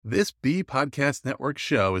This B Podcast Network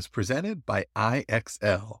show is presented by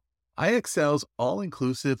IXL. IXL's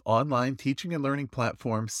all-inclusive online teaching and learning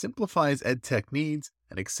platform simplifies edtech needs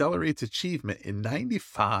and accelerates achievement in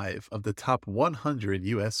 95 of the top 100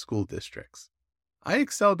 U.S. school districts.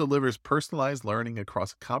 IXL delivers personalized learning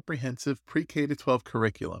across a comprehensive pre-K-12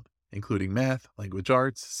 curriculum, including math, language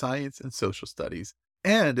arts, science, and social studies,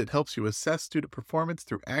 and it helps you assess student performance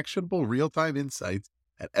through actionable real-time insights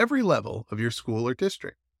at every level of your school or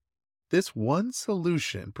district. This one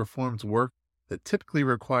solution performs work that typically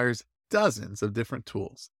requires dozens of different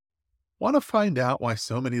tools. Want to find out why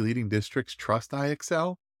so many leading districts trust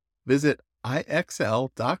IXL? Visit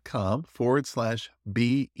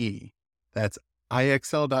IXL.com/BE. That's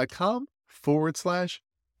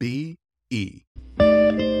IXL.com/BE.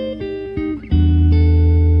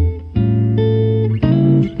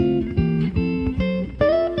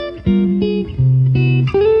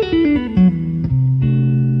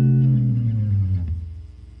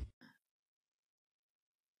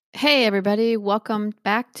 Hey, everybody. Welcome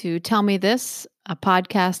back to Tell Me This, a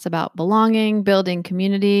podcast about belonging, building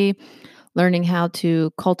community, learning how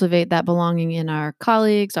to cultivate that belonging in our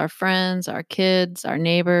colleagues, our friends, our kids, our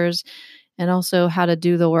neighbors, and also how to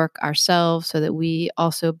do the work ourselves so that we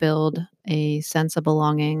also build a sense of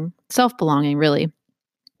belonging, self-belonging, really.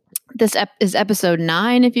 This is episode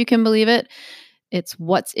 9, if you can believe it. It's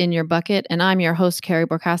What's in Your Bucket, and I'm your host, Carrie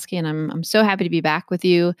Borkowski, and I'm so happy to be back with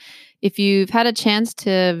you. If you've had a chance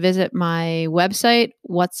to visit my website,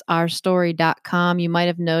 whatsourstory.com, you might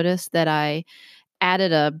have noticed that I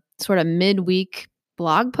added a sort of midweek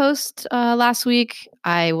blog post last week.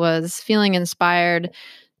 I was feeling inspired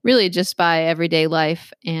really just by everyday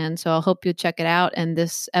life, and so I hope you'll check it out. And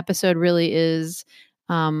this episode really is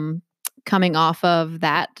coming off of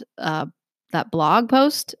that blog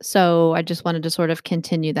post. So I just wanted to sort of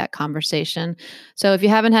continue that conversation. So if you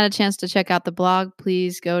haven't had a chance to check out the blog,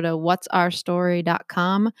 please go to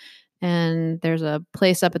whatsourstory.com. And there's a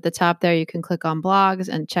place up at the top there. You can click on blogs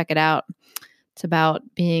and check it out. It's about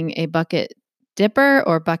being a bucket dipper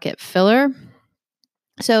or bucket filler.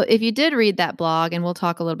 So if you did read that blog, and we'll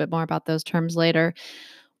talk a little bit more about those terms later,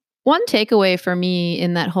 one takeaway for me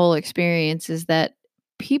in that whole experience is that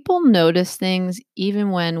people notice things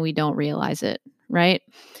even when we don't realize it, right?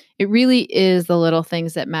 It really is the little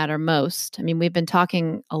things that matter most. I mean, we've been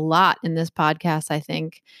talking a lot in this podcast, I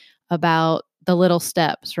think, about the little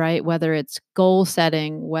steps, right? Whether it's goal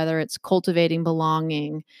setting, whether it's cultivating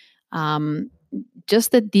belonging,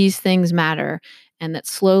 just that these things matter and that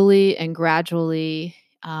slowly and gradually,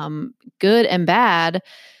 good and bad,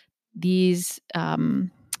 these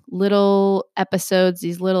little episodes,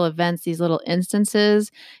 these little events, these little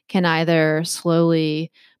instances can either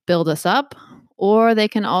slowly build us up, or they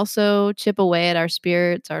can also chip away at our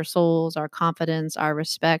spirits, our souls, our confidence, our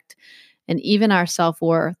respect, and even our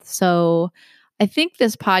self-worth. So I think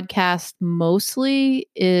this podcast mostly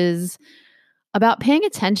is about paying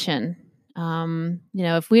attention.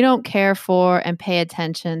 If we don't care for and pay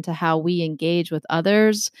attention to how we engage with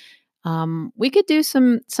others, we could do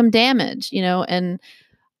some damage, and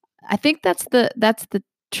I think that's the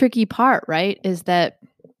tricky part, right? Is that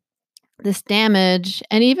this damage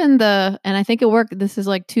and I think this is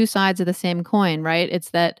like two sides of the same coin, right?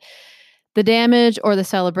 It's that the damage or the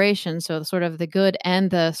celebration, so sort of the good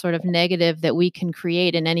and the sort of negative that we can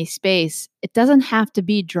create in any space, it doesn't have to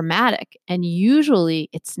be dramatic. And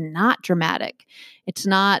usually it's not dramatic. It's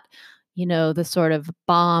not, the sort of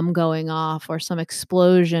bomb going off or some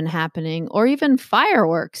explosion happening or even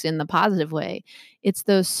fireworks in the positive way. It's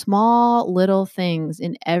those small little things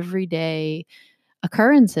in everyday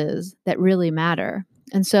occurrences that really matter.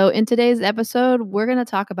 And so in today's episode, we're going to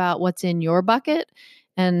talk about what's in your bucket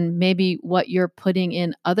and maybe what you're putting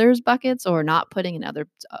in others' buckets or not putting in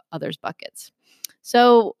others' buckets.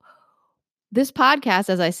 So this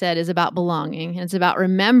podcast, as I said, is about belonging. And it's about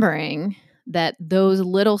remembering that those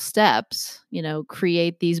little steps,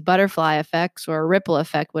 create these butterfly effects or a ripple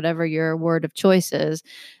effect, whatever your word of choice is,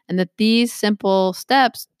 and that these simple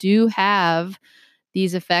steps do have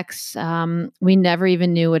these effects we never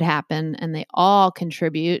even knew would happen, and they all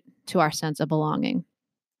contribute to our sense of belonging.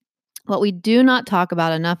 What we do not talk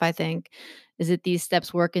about enough, I think, is that these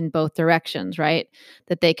steps work in both directions, right?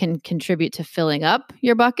 That they can contribute to filling up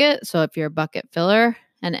your bucket. So if you're a bucket filler,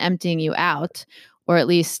 and emptying you out, or at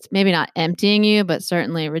least maybe not emptying you, but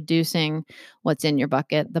certainly reducing what's in your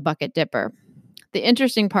bucket, the bucket dipper. The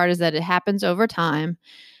interesting part is that it happens over time,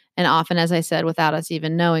 and often, as I said, without us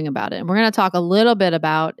even knowing about it. And we're going to talk a little bit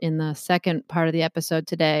about, in the second part of the episode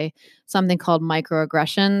today, something called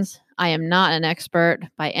microaggressions. I am not an expert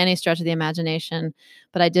by any stretch of the imagination,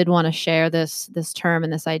 but I did want to share this term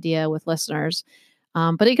and this idea with listeners.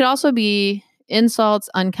 But it could also be insults,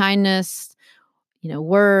 unkindness,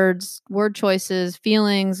 words, word choices,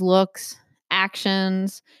 feelings, looks,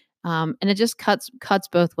 actions, and it just cuts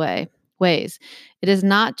both ways. It is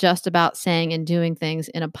not just about saying and doing things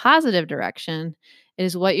in a positive direction. It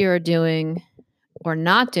is what you're doing or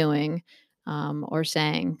not doing or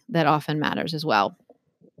saying that often matters as well.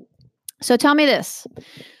 So tell me this.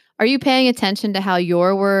 Are you paying attention to how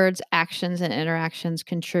your words, actions, and interactions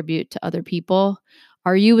contribute to other people?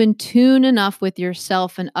 Are you in tune enough with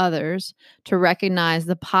yourself and others to recognize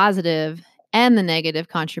the positive and the negative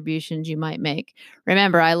contributions you might make?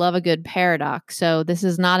 Remember, I love a good paradox. So this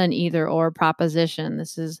is not an either or proposition.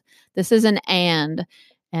 This is an and.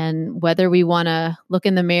 And whether we want to look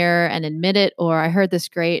in the mirror and admit it, or I heard this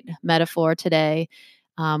great metaphor today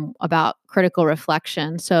about critical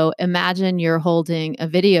reflection. So imagine you're holding a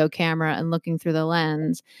video camera and looking through the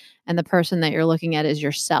lens, and the person that you're looking at is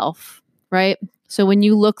yourself, right? So when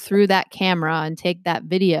you look through that camera and take that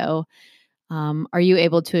video, are you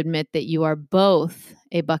able to admit that you are both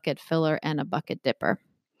a bucket filler and a bucket dipper?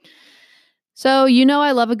 So,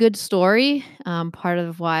 I love a good story. Part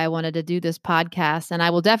of why I wanted to do this podcast, and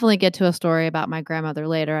I will definitely get to a story about my grandmother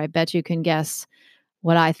later. I bet you can guess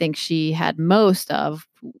what I think she had most of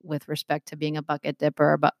with respect to being a bucket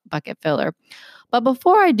dipper or bucket filler. But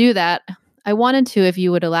before I do that, I wanted to, if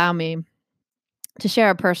you would allow me, to share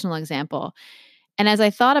a personal example. And as I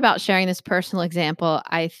thought about sharing this personal example,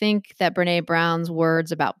 I think that Brene Brown's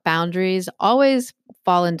words about boundaries always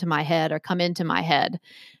fall into my head or come into my head.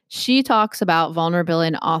 She talks about vulnerability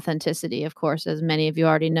and authenticity, of course, as many of you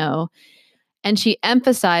already know. And she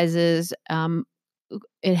emphasizes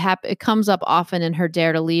it comes up often in her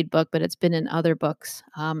Dare to Lead book, but it's been in other books.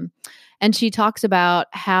 And she talks about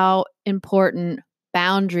how important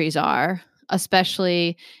boundaries are,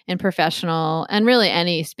 especially in professional and really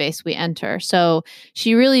any space we enter. So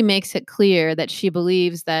she really makes it clear that she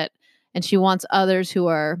believes that, and she wants others who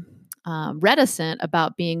are reticent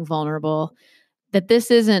about being vulnerable, that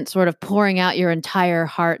this isn't sort of pouring out your entire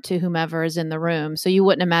heart to whomever is in the room. So you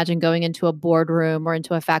wouldn't imagine going into a boardroom or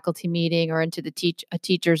into a faculty meeting or into a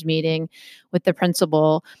teacher's meeting with the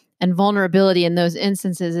principal. And vulnerability in those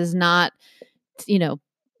instances is not,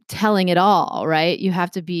 telling it all, right? You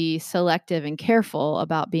have to be selective and careful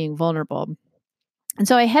about being vulnerable. And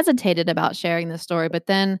so I hesitated about sharing this story, but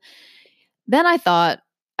then I thought,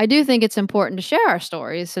 I do think it's important to share our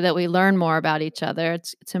stories so that we learn more about each other.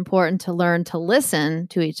 It's important to learn to listen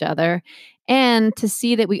to each other and to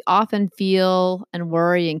see that we often feel and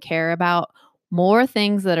worry and care about more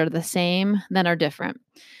things that are the same than are different.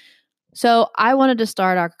 So I wanted to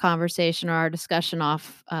start our conversation or our discussion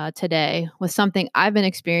off today with something I've been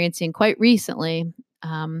experiencing quite recently,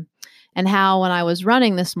 and how when I was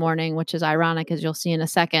running this morning, which is ironic as you'll see in a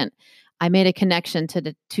second, I made a connection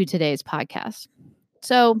to today's podcast.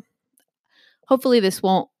 So hopefully this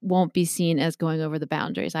won't be seen as going over the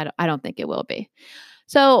boundaries. I don't think it will be.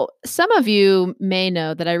 So some of you may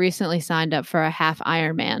know that I recently signed up for a half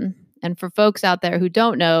Ironman. And for folks out there who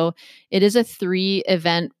don't know, it is a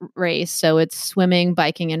 3-event race. So it's swimming,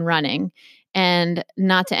 biking, and running. And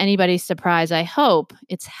not to anybody's surprise, I hope,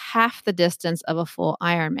 it's half the distance of a full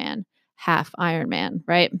Ironman, half Ironman,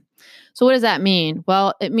 right? So what does that mean?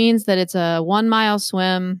 Well, it means that it's a 1-mile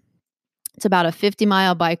swim, it's about a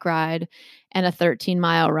 50-mile bike ride, and a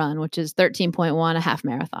 13-mile run, which is 13.1, a half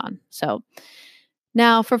marathon. So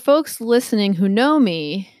now for folks listening who know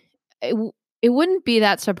me, it wouldn't be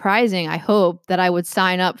that surprising, I hope, that I would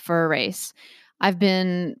sign up for a race. I've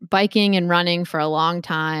been biking and running for a long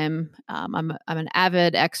time. I'm an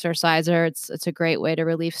avid exerciser. It's a great way to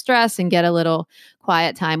relieve stress and get a little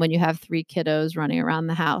quiet time when you have 3 kiddos running around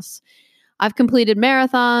the house. I've completed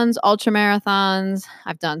marathons, ultra marathons.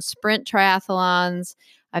 I've done sprint triathlons.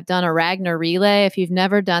 I've done a Ragnar relay. If you've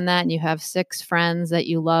never done that and you have 6 friends that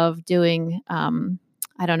you love doing,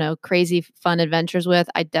 crazy fun adventures with,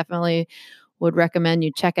 I definitely would recommend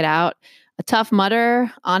you check it out. A Tough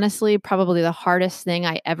Mudder, honestly, probably the hardest thing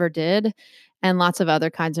I ever did, and lots of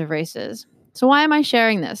other kinds of races. So why am I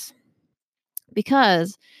sharing this?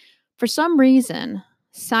 Because for some reason,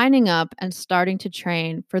 signing up and starting to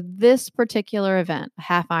train for this particular event, a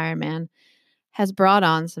half Ironman, has brought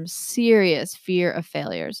on some serious fear of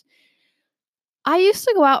failures. I used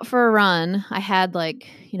to go out for a run. I had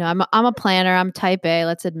I'm a planner. I'm type A,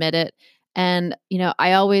 let's admit it. And,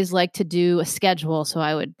 I always like to do a schedule. So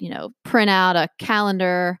I would, print out a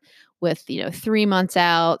calendar with, 3 months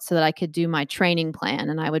out so that I could do my training plan.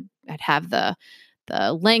 And I'd have the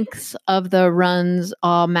the lengths of the runs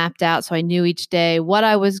all mapped out. So I knew each day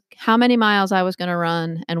how many miles I was going to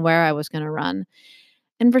run and where I was going to run.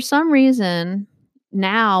 And for some reason,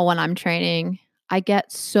 now when I'm training, I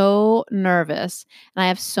get so nervous and I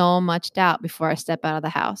have so much doubt before I step out of the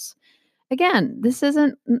house. Again, this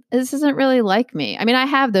isn't really like me. I mean, I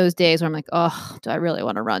have those days where I'm like, oh, do I really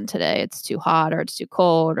want to run today? It's too hot, or it's too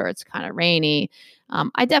cold, or it's kind of rainy.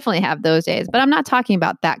 I definitely have those days, but I'm not talking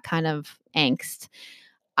about that kind of angst.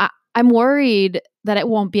 I'm worried that I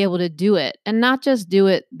won't be able to do it, and not just do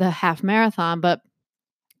it the half marathon, but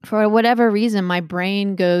for whatever reason, my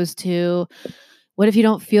brain goes to, what if you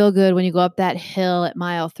don't feel good when you go up that hill at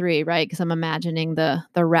mile 3, right? Because I'm imagining the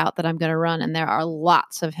route that I'm going to run, and there are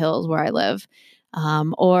lots of hills where I live.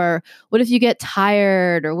 Or what if you get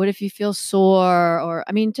tired, or what if you feel sore, or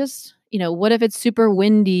I mean, just what if it's super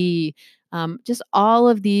windy? Just all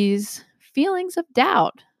of these feelings of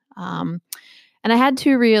doubt. And I had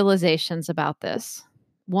 2 realizations about this.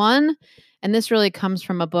 One, and this really comes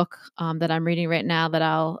from a book that I'm reading right now that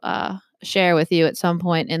I'll share with you at some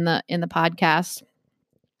point in the podcast,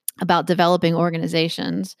 about developing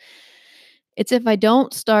organizations. It's, if I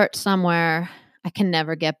don't start somewhere, I can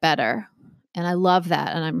never get better. And I love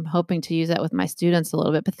that. And I'm hoping to use that with my students a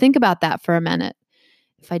little bit. But think about that for a minute.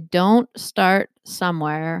 If I don't start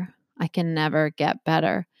somewhere, I can never get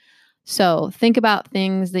better. So think about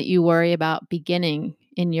things that you worry about beginning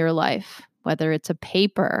in your life, whether it's a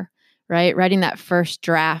paper, right? Writing that first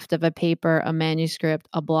draft of a paper, a manuscript,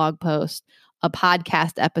 a blog post, a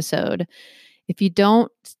podcast episode. If you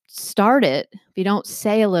don't start it, if you don't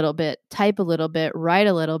say a little bit, type a little bit, write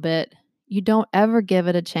a little bit, you don't ever give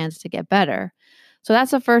it a chance to get better. So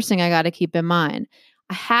that's the first thing I got to keep in mind.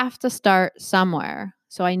 I have to start somewhere.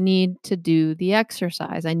 So I need to do the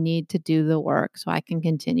exercise. I need to do the work so I can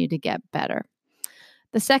continue to get better.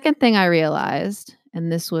 The second thing I realized,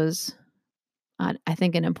 and this was, I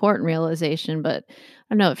think, an important realization, but I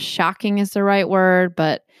don't know if shocking is the right word,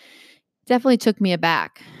 but definitely took me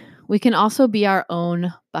aback. We can also be our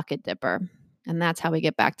own bucket dipper. And that's how we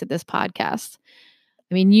get back to this podcast.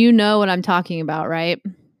 I mean, you know what I'm talking about, right?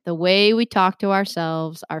 The way we talk to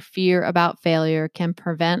ourselves, our fear about failure, can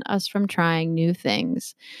prevent us from trying new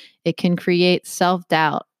things. It can create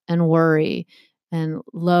self-doubt and worry and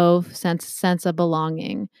low sense of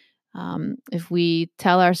belonging. If we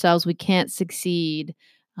tell ourselves we can't succeed,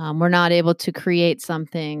 we're not able to create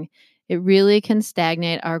something, it really can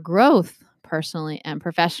stagnate our growth personally and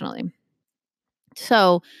professionally.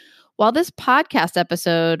 So while this podcast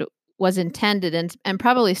episode was intended and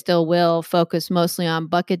probably still will focus mostly on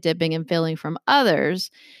bucket dipping and feeling from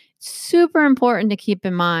others, it's super important to keep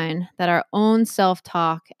in mind that our own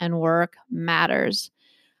self-talk and work matters.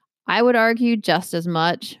 I would argue just as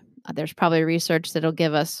much. There's probably research that'll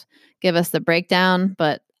give us the breakdown,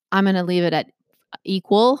 but I'm going to leave it at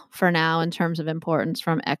equal for now in terms of importance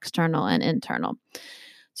from external and internal.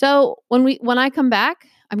 So when I come back,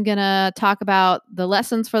 I'm going to talk about the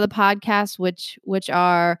lessons for the podcast, which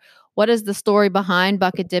are, what is the story behind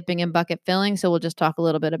bucket dipping and bucket filling? So we'll just talk a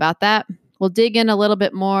little bit about that. We'll dig in a little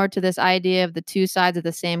bit more to this idea of the 2 sides of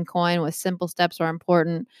the same coin, with simple steps are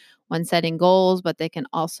important when setting goals, but they can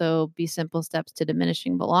also be simple steps to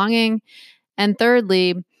diminishing belonging. And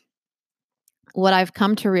thirdly, what I've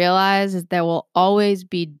come to realize is there will always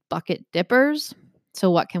be bucket dippers. So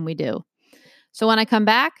what can we do? So when I come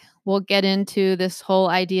back, we'll get into this whole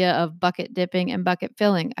idea of bucket dipping and bucket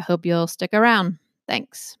filling. I hope you'll stick around.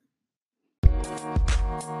 Thanks.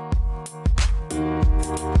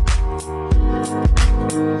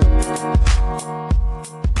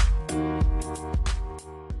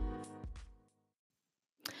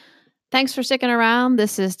 Thanks for sticking around.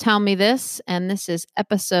 This is Tell Me This, and this is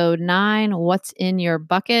episode 9, What's in Your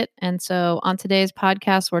Bucket? And so on today's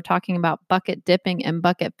podcast, we're talking about bucket dipping and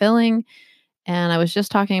bucket filling. And I was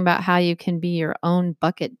just talking about how you can be your own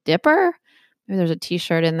bucket dipper. Maybe there's a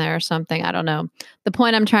t-shirt in there or something. I don't know. The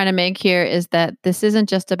point I'm trying to make here is that this isn't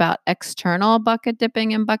just about external bucket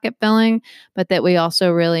dipping and bucket filling, but that we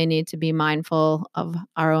also really need to be mindful of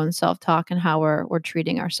our own self-talk and how we're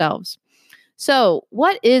treating ourselves. So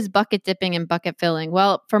what is bucket dipping and bucket filling?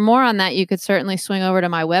 Well, for more on that, you could certainly swing over to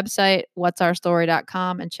my website,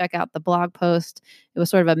 what'sourstory.com, and check out the blog post. It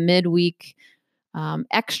was sort of a midweek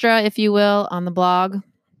extra, if you will, on the blog.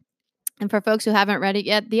 And for folks who haven't read it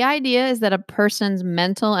yet, the idea is that a person's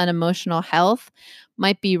mental and emotional health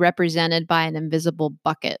might be represented by an invisible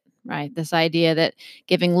bucket, right? This idea that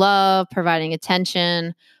giving love, providing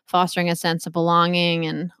attention, fostering a sense of belonging,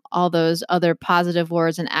 and all those other positive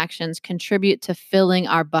words and actions contribute to filling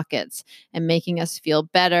our buckets and making us feel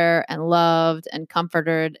better and loved and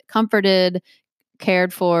comforted,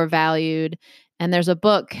 cared for, valued. And there's a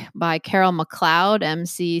book by Carol McLeod,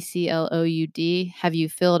 McCloud. Have you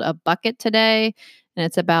filled a bucket today? And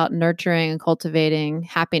it's about nurturing and cultivating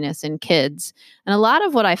happiness in kids. And a lot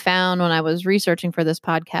of what I found when I was researching for this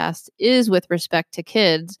podcast is with respect to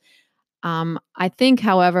kids. I think,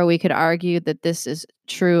 however, we could argue that this is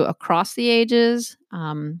true across the ages.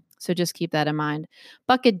 So just keep that in mind.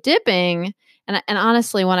 Bucket dipping. And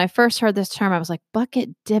honestly, when I first heard this term, I was like, bucket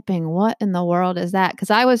dipping, what in the world is that? Because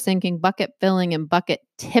I was thinking bucket filling and bucket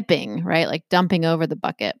tipping, right? Like dumping over the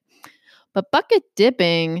bucket. But bucket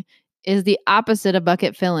dipping is the opposite of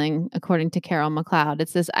bucket filling, according to Carol McLeod.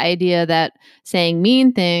 It's this idea that saying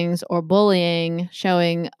mean things or bullying,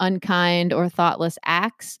 showing unkind or thoughtless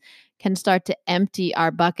acts can start to empty our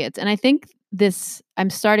buckets. And I think I'm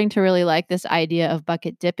starting to really like this idea of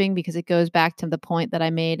bucket dipping because it goes back to the point that I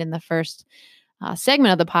made in the first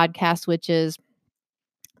segment of the podcast, which is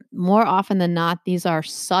more often than not, these are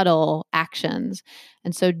subtle actions.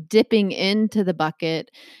 And so dipping into the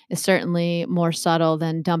bucket is certainly more subtle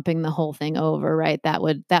than dumping the whole thing over, right? That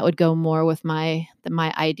would go more with my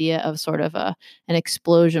idea of sort of an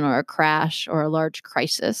explosion or a crash or a large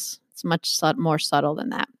crisis. It's much more subtle than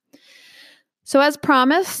that. So as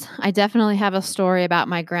promised, I definitely have a story about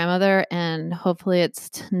my grandmother, and hopefully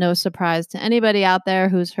it's no surprise to anybody out there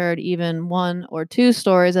who's heard even one or two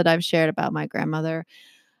stories that I've shared about my grandmother.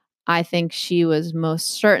 I think she was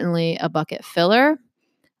most certainly a bucket filler.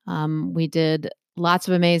 We did lots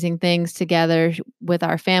of amazing things together with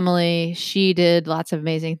our family. She did lots of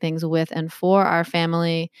amazing things with and for our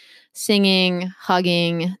family, singing,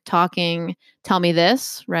 hugging, talking. Tell me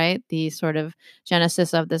this, right? The sort of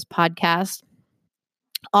genesis of this podcast.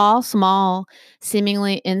 All small,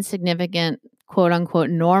 seemingly insignificant, quote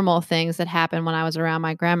unquote, normal things that happened when I was around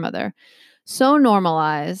my grandmother. So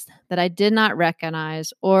normalized that I did not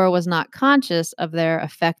recognize or was not conscious of their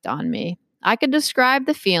effect on me. I could describe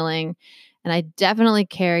the feeling, and I definitely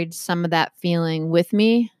carried some of that feeling with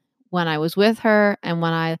me when I was with her and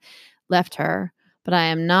when I left her. But I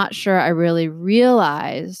am not sure I really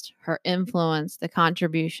realized her influence, the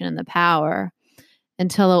contribution, and the power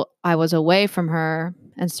until I was away from her,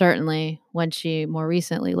 and certainly when she more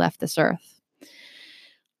recently left this earth.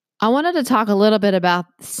 I wanted to talk a little bit about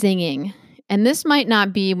singing. And this might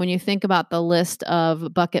not be, when you think about the list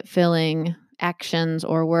of bucket filling actions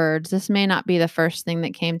or words, this may not be the first thing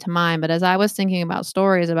that came to mind. But as I was thinking about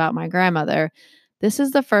stories about my grandmother, this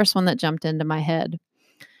is the first one that jumped into my head.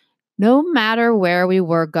 No matter where we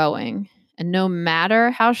were going, and no matter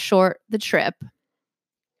how short the trip,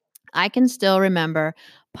 I can still remember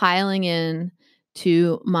piling in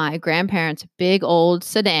to my grandparents' big old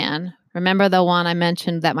sedan. Remember the one I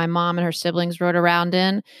mentioned that my mom and her siblings rode around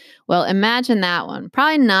in? Well, imagine that one.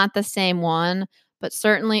 Probably not the same one, but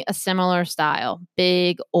certainly a similar style.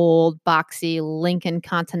 Big, old, boxy Lincoln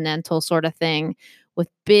Continental sort of thing with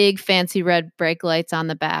big, fancy red brake lights on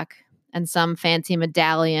the back and some fancy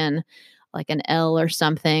medallion like an L or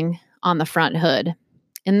something on the front hood.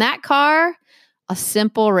 In that car, a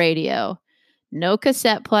simple radio, no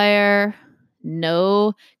cassette player,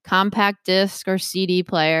 no compact disc or CD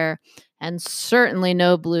player, and certainly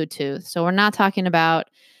no Bluetooth. So we're not talking about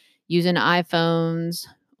using iPhones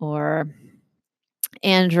or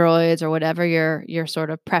Androids or whatever your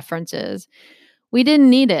sort of preference is. We didn't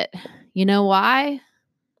need it. You know why?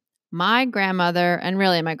 My grandmother, and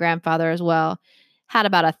really my grandfather as well, had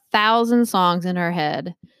about 1,000 songs in her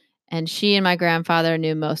head, and she and my grandfather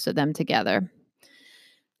knew most of them together.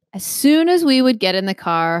 As soon as we would get in the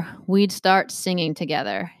car, we'd start singing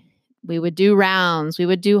together. We would do rounds. We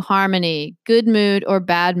would do harmony. Good mood or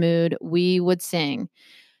bad mood, we would sing.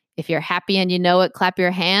 If you're happy and you know it, clap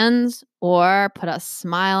your hands or put a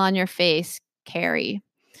smile on your face, carry.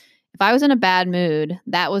 If I was in a bad mood,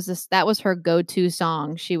 that was her go-to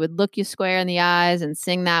song. She would look you square in the eyes and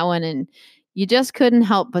sing that one, and you just couldn't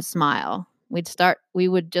help but smile. We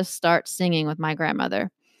would just start singing with my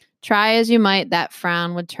grandmother. Try as you might, that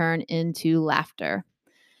frown would turn into laughter.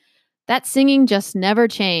 That singing just never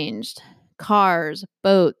changed. Cars,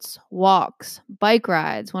 boats, walks, bike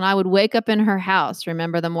rides. When I would wake up in her house,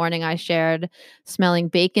 remember the morning I shared smelling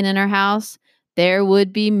bacon in her house? There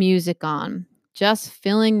would be music on, just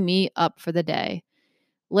filling me up for the day.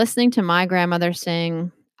 Listening to my grandmother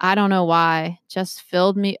sing, I don't know why, just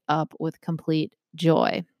filled me up with complete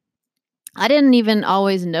joy. I didn't even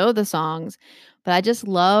always know the songs, but I just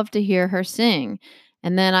loved to hear her sing.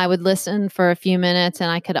 And then I would listen for a few minutes and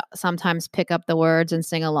I could sometimes pick up the words and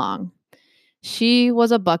sing along. She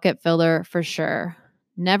was a bucket filler for sure.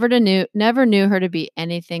 Never knew her to be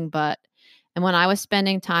anything but. And when I was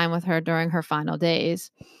spending time with her during her final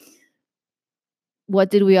days, what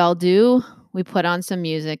did we all do? We put on some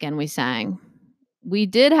music and we sang. We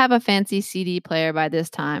did have a fancy CD player by this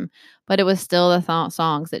time, but it was still the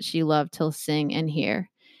songs that she loved to sing and hear.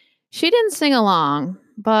 She didn't sing along,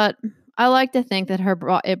 but I like to think that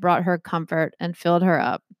it brought her comfort and filled her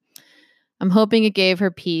up. I'm hoping it gave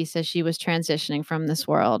her peace as she was transitioning from this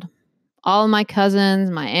world. All my cousins,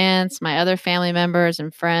 my aunts, my other family members,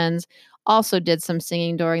 and friends also did some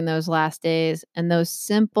singing during those last days, and those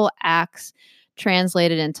simple acts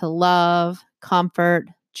translated into love, comfort,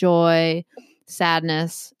 joy,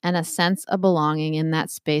 sadness, and a sense of belonging in that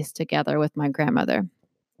space together with my grandmother.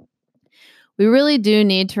 We really do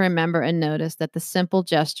need to remember and notice that the simple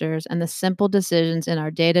gestures and the simple decisions in our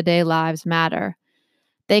day-to-day lives matter.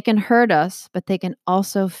 They can hurt us, but they can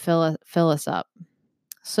also fill us up.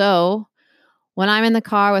 So, when I'm in the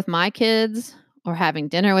car with my kids or having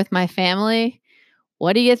dinner with my family,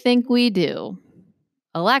 what do you think we do?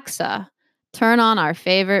 Alexa, turn on our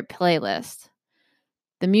favorite playlist.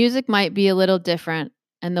 The music might be a little different,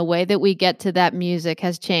 and the way that we get to that music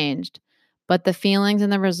has changed, but the feelings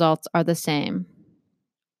and the results are the same.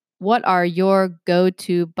 What are your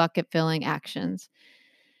go-to bucket filling actions?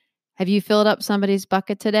 Have you filled up somebody's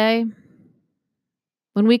bucket today?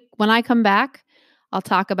 When I come back, I'll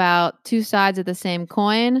talk about two sides of the same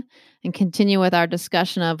coin and continue with our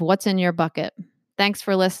discussion of what's in your bucket. Thanks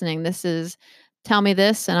for listening. This is Tell Me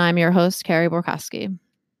This, and I'm your host, Carrie Borkowski.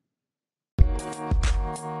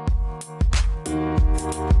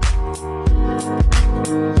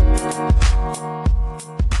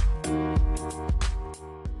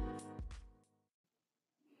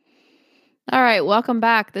 All right, welcome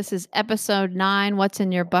back. This is episode 9, What's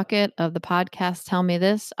in Your Bucket of the podcast Tell Me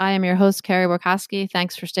This. I am your host, Carrie Borkowski.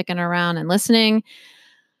 Thanks for sticking around and listening.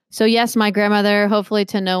 So yes, my grandmother, hopefully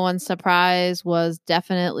to no one's surprise, was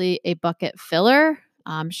definitely a bucket filler.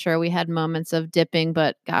 I'm sure we had moments of dipping,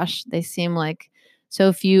 but gosh, they seem like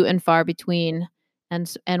so few and far between.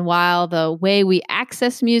 And while the way we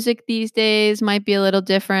access music these days might be a little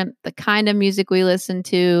different, the kind of music we listen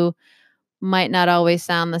to might not always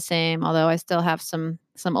sound the same, although I still have some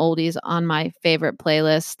oldies on my favorite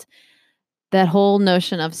playlist. That whole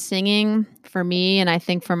notion of singing for me, and I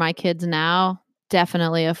think for my kids now,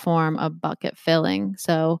 definitely a form of bucket filling.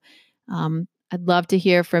 So I'd love to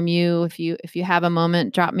hear from you. If you have a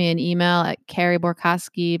moment, drop me an email at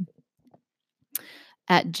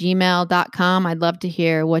carrieborkowski@gmail.com. I'd love to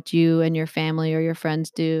hear what you and your family or your friends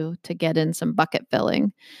do to get in some bucket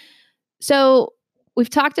filling. So we've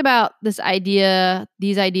talked about these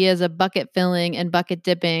ideas of bucket filling and bucket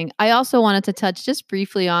dipping. I also wanted to touch just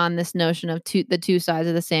briefly on this notion of the two sides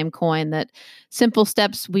of the same coin, that simple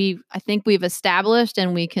steps I think we've established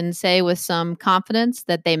and we can say with some confidence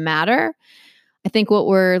that they matter. I think what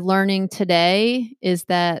we're learning today is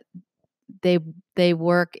that they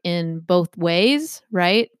work in both ways,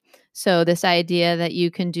 right? So this idea that you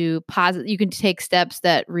can you can take steps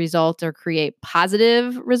that result or create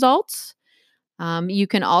positive results. You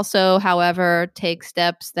can also, however, take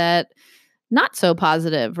steps that not so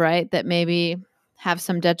positive, right? That maybe have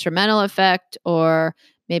some detrimental effect or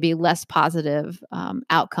maybe less positive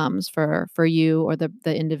outcomes for you or the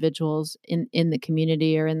individuals in the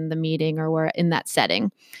community or in the meeting or where in that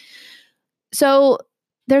setting. So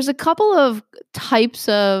there's a couple of types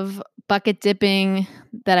of bucket dipping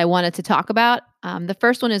that I wanted to talk about. The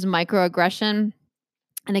first one is microaggression.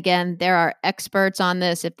 And again, there are experts on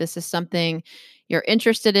this. If this is something you're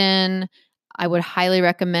interested in, I would highly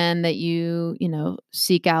recommend that you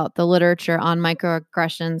seek out the literature on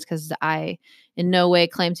microaggressions, because I in no way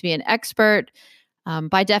claim to be an expert.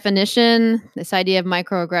 By definition, this idea of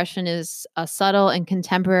microaggression is a subtle and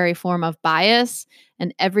contemporary form of bias,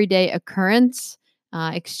 an everyday occurrence,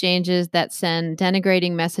 exchanges that send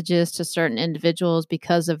denigrating messages to certain individuals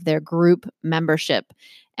because of their group membership.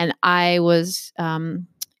 And I was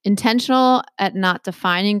intentional at not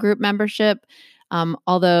defining group membership,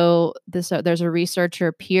 although there's a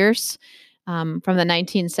researcher, Pierce, from the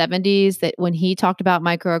 1970s, that when he talked about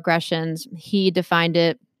microaggressions, he defined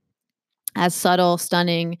it as subtle,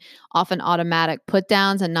 stunning, often automatic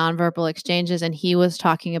put-downs and nonverbal exchanges. And he was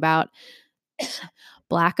talking about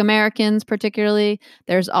Black Americans particularly.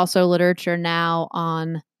 There's also literature now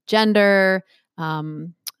on gender,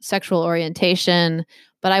 sexual orientation,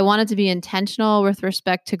 but I wanted to be intentional with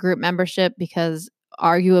respect to group membership because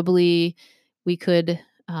arguably we could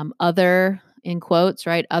other, in quotes,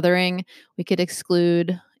 right? Othering, we could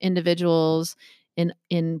exclude individuals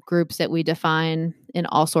in groups that we define in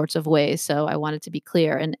all sorts of ways. So I wanted to be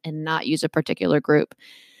clear and not use a particular group.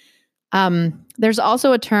 There's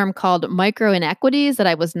also a term called micro inequities that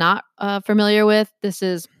I was not familiar with. This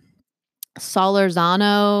is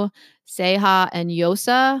Solorzano, Seha, and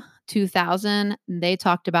Yosa, 2000, they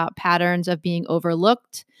talked about patterns of being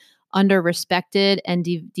overlooked, under-respected, and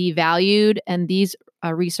devalued. And these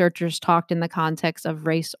researchers talked in the context of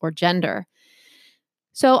race or gender.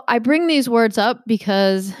 So I bring these words up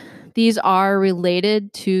because these are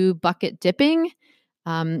related to bucket dipping.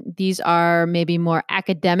 These are maybe more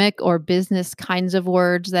academic or business kinds of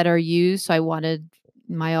words that are used. So I wanted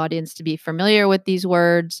my audience to be familiar with these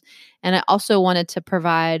words. And I also wanted to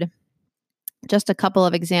provide just a couple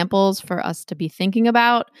of examples for us to be thinking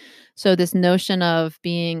about. So this notion of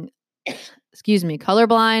being,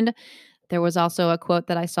 colorblind. There was also a quote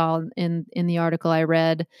that I saw in the article I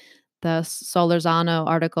read, the Solorzano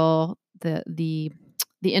article. The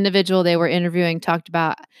individual they were interviewing talked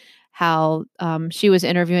about how she was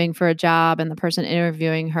interviewing for a job, and the person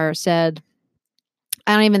interviewing her said,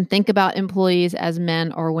 "I don't even think about employees as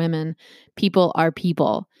men or women. People are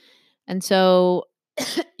people." And so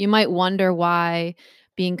you might wonder why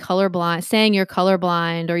being colorblind, saying you're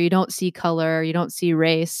colorblind, or you don't see color, you don't see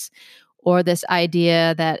race, or this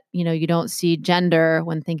idea that, you don't see gender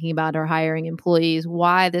when thinking about or hiring employees,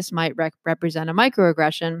 why this might represent a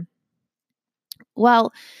microaggression.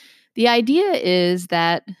 Well, the idea is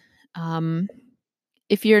that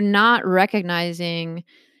if you're not recognizing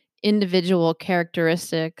individual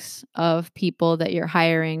characteristics of people that you're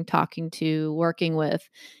hiring, talking to, working with,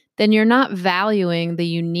 then you're not valuing the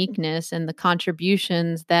uniqueness and the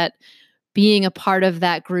contributions that being a part of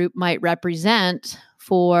that group might represent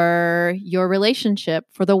for your relationship,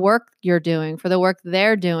 for the work you're doing, for the work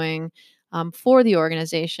they're doing, for the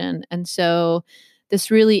organization. And so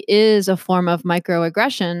this really is a form of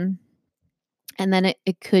microaggression. And then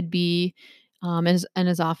it could be, and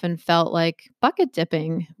is often felt like bucket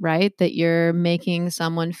dipping, right? That you're making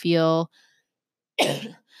someone feel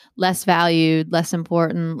less valued, less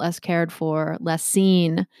important, less cared for, less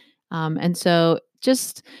seen. And so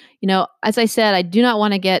just, as I said, I do not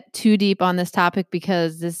want to get too deep on this topic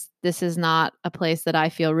because this is not a place that I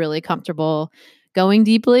feel really comfortable going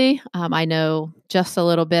deeply. I know just a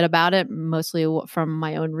little bit about it, mostly from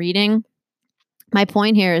my own reading. My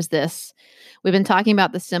point here is this. We've been talking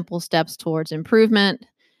about the simple steps towards improvement,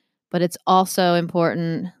 but it's also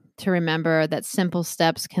important to remember that simple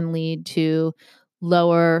steps can lead to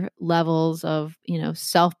lower levels of,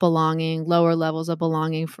 self-belonging, lower levels of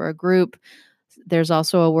belonging for a group. There's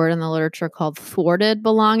also a word in the literature called thwarted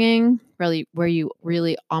belonging, really, where you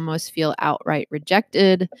really almost feel outright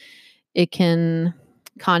rejected. It can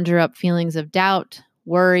conjure up feelings of doubt,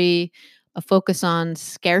 worry, a focus on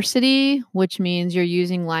scarcity, which means you're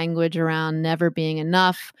using language around never being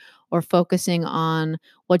enough or focusing on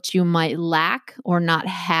what you might lack or not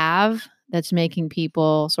have that's making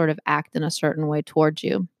people sort of act in a certain way towards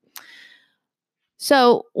you.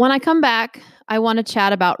 So when I come back, I want to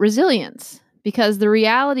chat about resilience, because the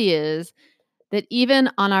reality is that even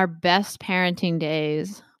on our best parenting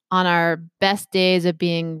days, on our best days of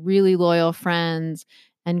being really loyal friends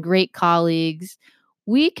and great colleagues,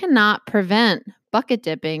 we cannot prevent bucket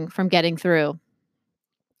dipping from getting through.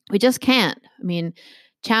 We just can't. I mean,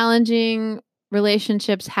 challenging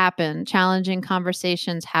relationships happen, challenging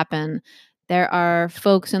conversations happen. There are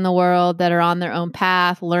folks in the world that are on their own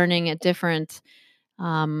path, learning at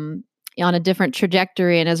on a different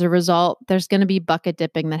trajectory. And as a result, there's going to be bucket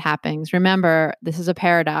dipping that happens. Remember, this is a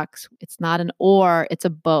paradox. It's not an or, it's a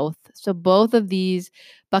both. So both of these,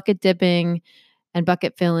 bucket dipping and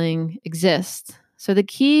bucket filling, exist. So the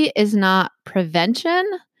key is not prevention,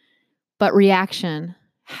 but reaction.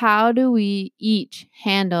 How do we each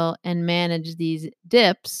handle and manage these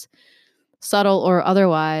dips, subtle or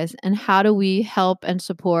otherwise? And how do we help and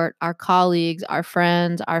support our colleagues, our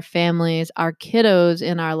friends, our families, our kiddos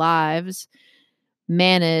in our lives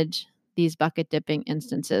manage these bucket dipping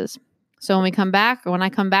instances? So when I come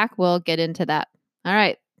back, we'll get into that. All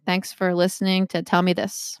right. Thanks for listening to Tell Me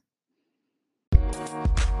This.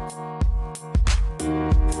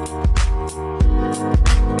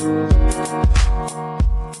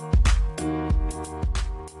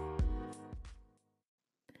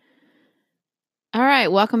 All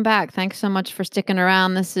right, welcome back. Thanks so much for sticking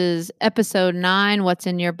around. This is episode 9, What's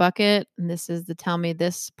in Your Bucket? And this is the Tell Me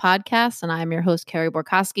This podcast, and I'm your host, Carrie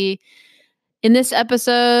Borkowski. In this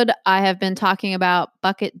episode, I have been talking about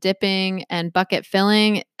bucket dipping and bucket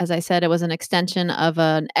filling. As I said, it was an extension of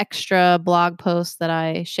an extra blog post that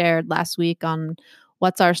I shared last week on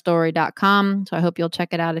whatsourstory.com. So I hope you'll check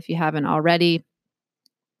it out if you haven't already.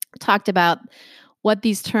 Talked about what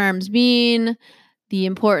these terms mean, the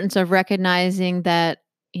importance of recognizing that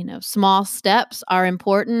small steps are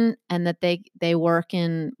important, and that they work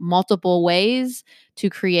in multiple ways to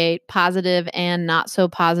create positive and not so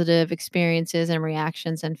positive experiences and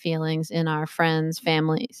reactions and feelings in our friends,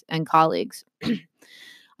 families, and colleagues.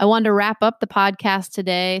 I wanted to wrap up the podcast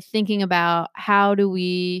today thinking about how do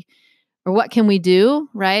we, or what can we do,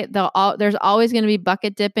 right? There's always going to be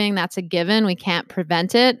bucket dipping. That's a given. We can't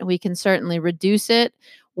prevent it. We can certainly reduce it,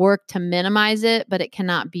 work to minimize it, but it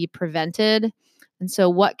cannot be prevented. And so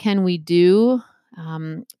what can we do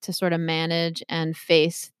to sort of manage and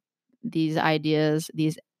face these ideas,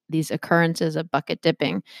 these occurrences of bucket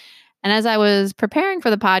dipping? And as I was preparing for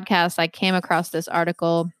the podcast, I came across this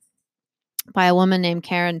article by a woman named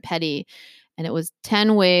Karen Petty, and it was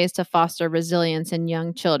 10 ways to foster resilience in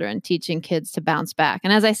young children, teaching kids to bounce back.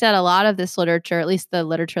 And as I said, a lot of this literature, at least the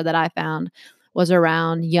literature that I found, was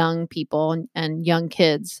around young people and young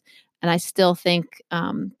kids. And I still think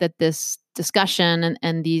that this discussion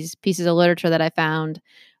and these pieces of literature that I found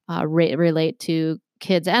relate to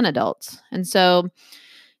kids and adults. And so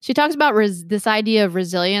she talks about this idea of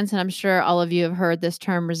resilience, and I'm sure all of you have heard this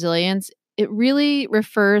term resilience. It really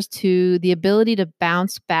refers to the ability to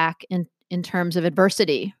bounce back in terms of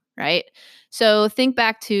adversity, right? So think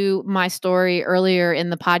back to my story earlier in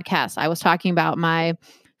the podcast. I was talking about my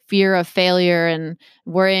fear of failure and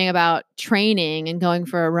worrying about training and going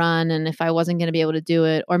for a run and if I wasn't going to be able to do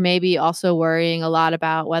it, or maybe also worrying a lot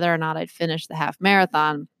about whether or not I'd finish the half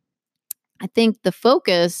marathon. I think the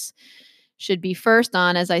focus should be first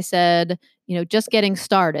on, as I said, just getting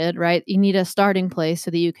started, right? You need a starting place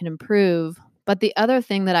so that you can improve. But the other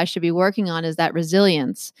thing that I should be working on is that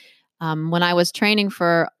resilience. When I was training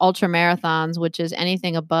for ultra marathons, which is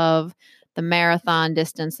anything above the marathon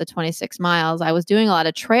distance, the 26 miles, I was doing a lot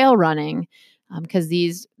of trail running because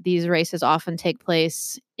these races often take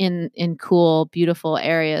place in cool, beautiful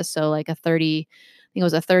areas. So like I think it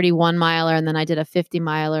was a 31 miler, and then I did a 50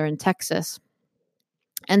 miler in Texas.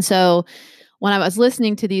 And so when I was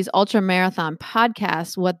listening to these ultra marathon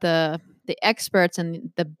podcasts, what the experts and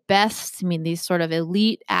the best, these sort of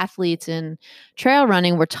elite athletes in trail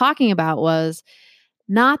running were talking about was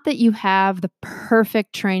not that you have the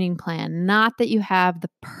perfect training plan, not that you have the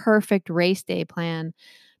perfect race day plan.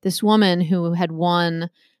 This woman who had won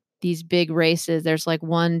these big races, there's like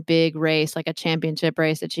one big race, like a championship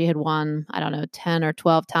race that she had won, 10 or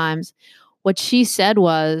 12 times. What she said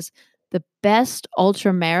was the best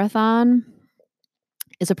ultra marathon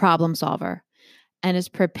is a problem solver and is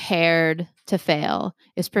prepared to fail,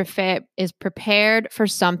 is prepared for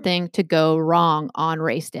something to go wrong on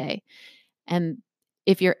race day. And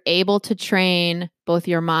if you're able to train both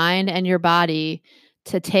your mind and your body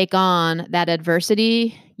to take on that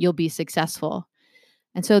adversity, you'll be successful.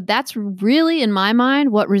 And so that's really, in my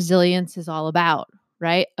mind, what resilience is all about,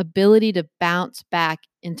 right? Ability to bounce back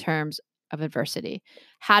in terms of adversity.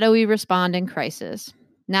 How do we respond in crisis?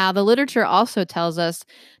 Now, the literature also tells us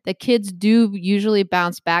that kids do usually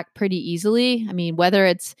bounce back pretty easily. Whether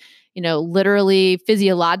it's, literally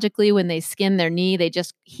physiologically when they skin their knee, they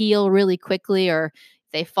just heal really quickly, or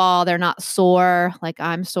if they fall, they're not sore. Like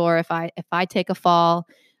I'm sore if I take a fall.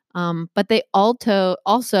 But they also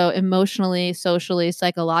emotionally, socially,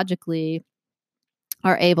 psychologically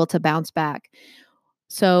are able to bounce back.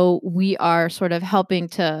 So we are sort of helping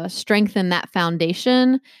to strengthen that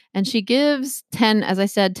foundation. And she gives 10, as I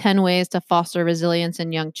said, 10 ways to foster resilience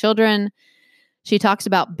in young children. She talks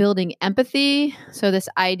about building empathy. So this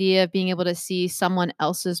idea of being able to see someone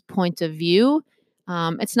else's point of view.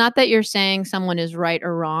 It's not that you're saying someone is right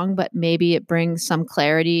or wrong, but maybe it brings some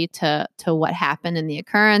clarity to what happened in the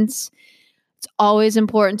occurrence. It's always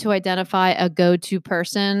important to identify a go-to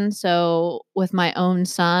person. So with my own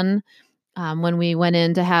son, when we went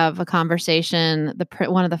in to have a conversation,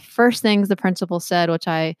 one of the first things the principal said, which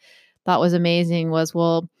I thought was amazing, was,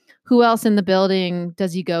 well, who else in the building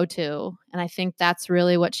does he go to? And I think that's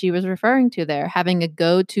really what she was referring to there, having a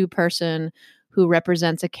go-to person who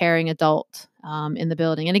represents a caring adult in the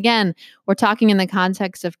building. And again, we're talking in the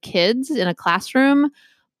context of kids in a classroom,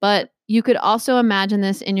 but you could also imagine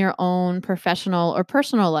this in your own professional or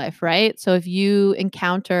personal life, right? So if you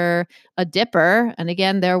encounter a dipper, and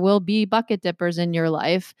again, there will be bucket dippers in your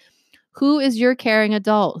life, who is your caring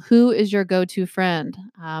adult? Who is your go-to friend?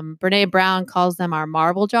 Brene Brown calls them our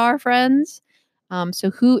marble jar friends.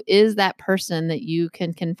 So who is that person that you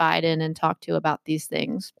can confide in and talk to about these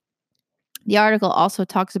things? The article also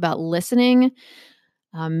talks about listening,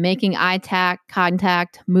 making eye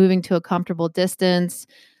contact, moving to a comfortable distance,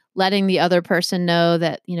 letting the other person know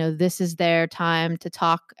that, this is their time to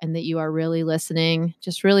talk and that you are really listening,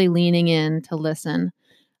 just really leaning in to listen.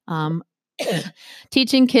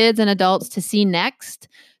 Teaching kids and adults to see next.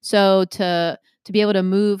 So to be able to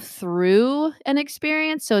move through an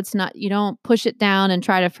experience. So it's not, you don't push it down and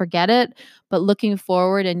try to forget it, but looking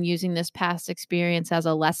forward and using this past experience as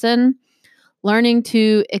a lesson. Learning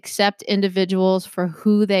to accept individuals for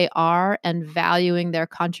who they are and valuing their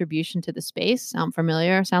contribution to the space. Sound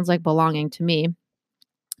familiar? Sounds like belonging to me.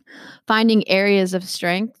 Finding areas of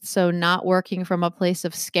strength. So, not working from a place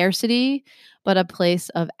of scarcity, but a place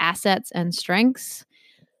of assets and strengths.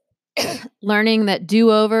 Learning that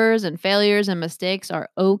do-overs and failures and mistakes are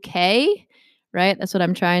okay, right? That's what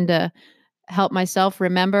I'm trying to help myself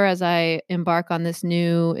remember as I embark on this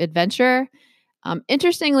new adventure.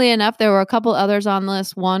 Interestingly enough, there were a couple others on the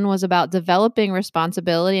list. One was about developing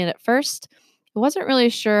responsibility. And at first, I wasn't really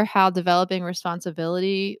sure how developing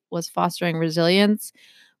responsibility was fostering resilience.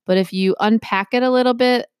 But if you unpack it a little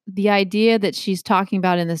bit, the idea that she's talking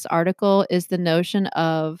about in this article is the notion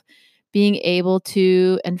of being able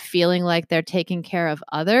to and feeling like they're taking care of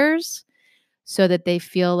others so that they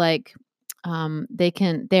feel like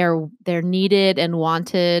they're needed and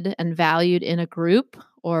wanted and valued in a group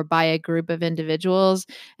or by a group of individuals.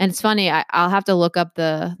 And it's funny, I'll have to look up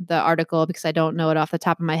the article because I don't know it off the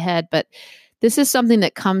top of my head, but this is something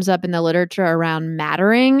that comes up in the literature around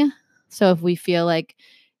mattering. So if we feel like,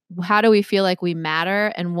 how do we feel like we matter?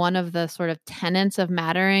 And one of the sort of tenets of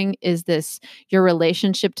mattering is this, your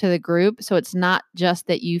relationship to the group. So it's not just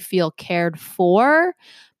that you feel cared for,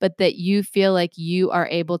 but that you feel like you are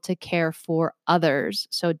able to care for others.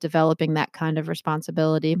 So developing that kind of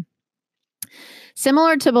responsibility.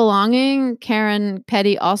 Similar to belonging, Karen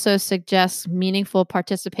Petty also suggests meaningful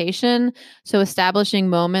participation. So establishing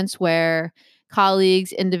moments where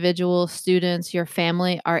colleagues, individuals, students, your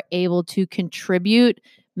family are able to contribute.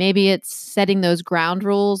 Maybe it's setting those ground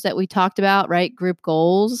rules that we talked about, right? Group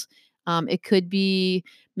goals. It could be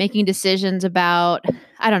making decisions about,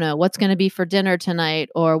 I don't know, what's going to be for dinner tonight,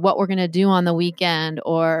 or what we're going to do on the weekend,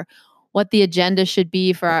 or what the agenda should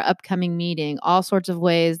be for our upcoming meeting, all sorts of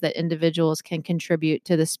ways that individuals can contribute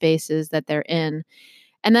to the spaces that they're in.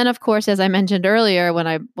 And then, of course, as I mentioned earlier, when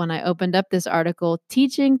I opened up this article,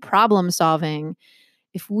 teaching problem solving.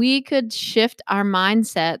 If we could shift our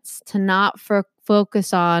mindsets to not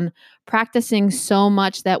focus on practicing so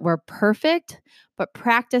much that we're perfect, but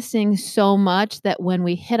practicing so much that when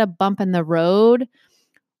we hit a bump in the road,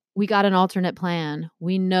 we got an alternate plan.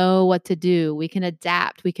 We know what to do. We can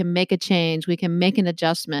adapt. We can make a change. We can make an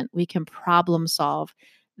adjustment. We can problem solve.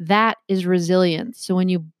 That is resilience. So when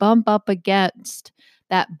you bump up against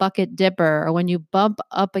that bucket dipper, or when you bump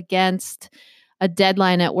up against a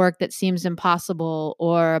deadline at work that seems impossible,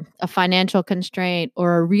 or a financial constraint,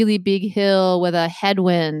 or a really big hill with a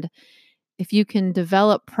headwind, if you can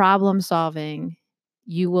develop problem solving,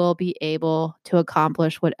 you will be able to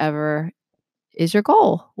accomplish whatever is your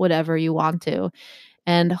goal, whatever you want to.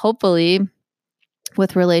 And hopefully,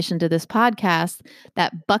 with relation to this podcast,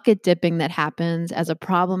 that bucket dipping that happens as a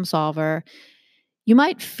problem solver, you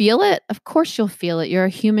might feel it. Of course, you'll feel it. You're a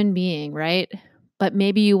human being, right? But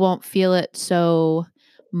maybe you won't feel it so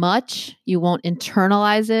much. You won't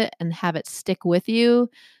internalize it and have it stick with you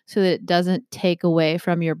so that it doesn't take away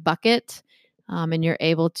from your bucket. And you're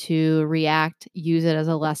able to react, use it as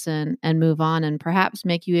a lesson, and move on, and perhaps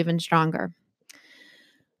make you even stronger.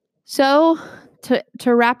 So,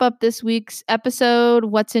 to wrap up this week's episode,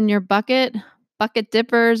 what's in your bucket? Bucket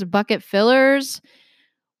dippers, bucket fillers.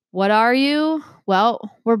 What are you? Well,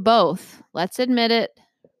 we're both. Let's admit it.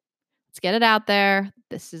 Let's get it out there.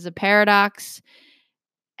 This is a paradox,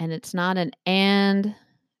 and it's not an and.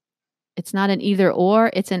 It's not an either or,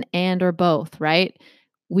 it's an and or both, right?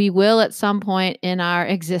 We will at some point in our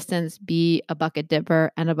existence be a bucket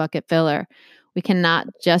dipper and a bucket filler. We cannot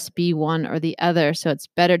just be one or the other. So it's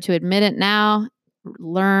better to admit it now,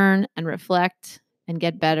 learn and reflect, and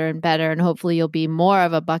get better and better. And hopefully you'll be more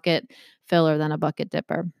of a bucket filler than a bucket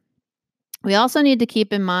dipper. We also need to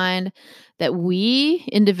keep in mind that we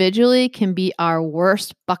individually can be our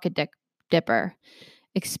worst bucket dipper,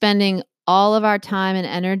 expending all of our time and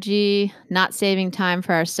energy, not saving time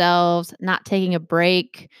for ourselves, not taking a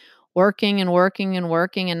break, working and working and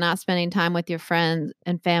working, and not spending time with your friends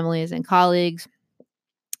and families and colleagues,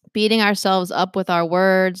 beating ourselves up with our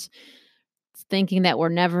words, thinking that we're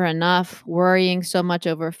never enough, worrying so much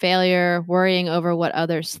over failure, worrying over what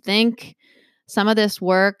others think. Some of this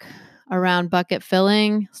work around bucket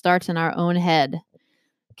filling starts in our own head.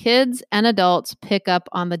 Kids and adults pick up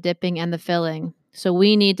on the dipping and the filling. So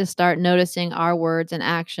we need to start noticing our words and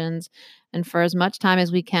actions, and for as much time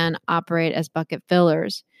as we can, operate as bucket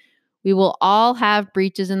fillers. We will all have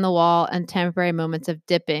breaches in the wall and temporary moments of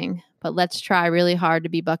dipping, but let's try really hard to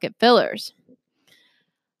be bucket fillers.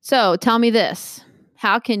 So tell me this.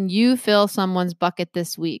 How can you fill someone's bucket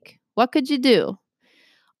this week? What could you do?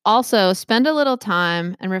 Also, spend a little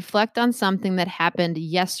time and reflect on something that happened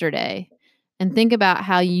yesterday and think about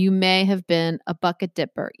how you may have been a bucket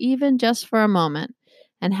dipper, even just for a moment,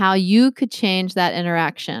 and how you could change that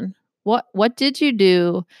interaction. What did you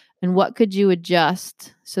do and what could you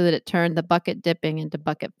adjust so that it turned the bucket dipping into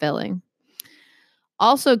bucket filling?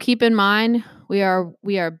 Also, keep in mind we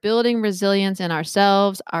are building resilience in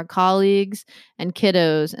ourselves, our colleagues, and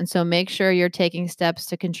kiddos, and so make sure you're taking steps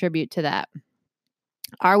to contribute to that.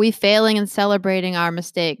 Are we failing and celebrating our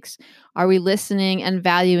mistakes? Are we listening and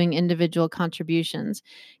valuing individual contributions?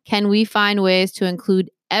 Can we find ways to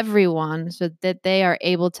include everyone so that they are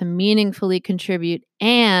able to meaningfully contribute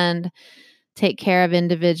and take care of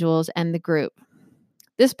individuals and the group?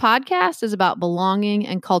 This podcast is about belonging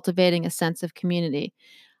and cultivating a sense of community.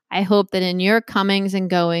 I hope that in your comings and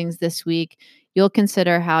goings this week, you'll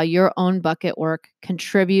consider how your own bucket work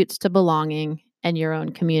contributes to belonging and your own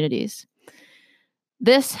communities.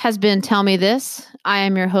 This has been Tell Me This. I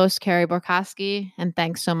am your host, Carrie Borkowski, and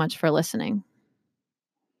thanks so much for listening.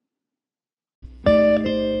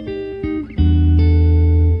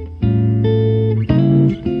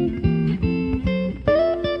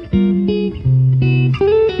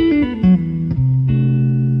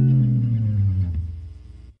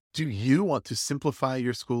 Do you want to simplify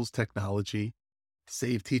your school's technology,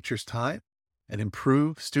 save teachers time, and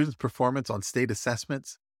improve students' performance on state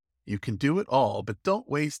assessments? You can do it all, but don't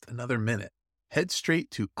waste another minute. Head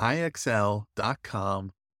straight to ixl.com/BE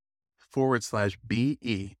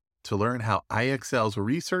to learn how IXL's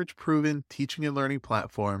research-proven teaching and learning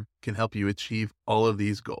platform can help you achieve all of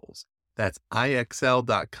these goals. That's ixl.com/BE.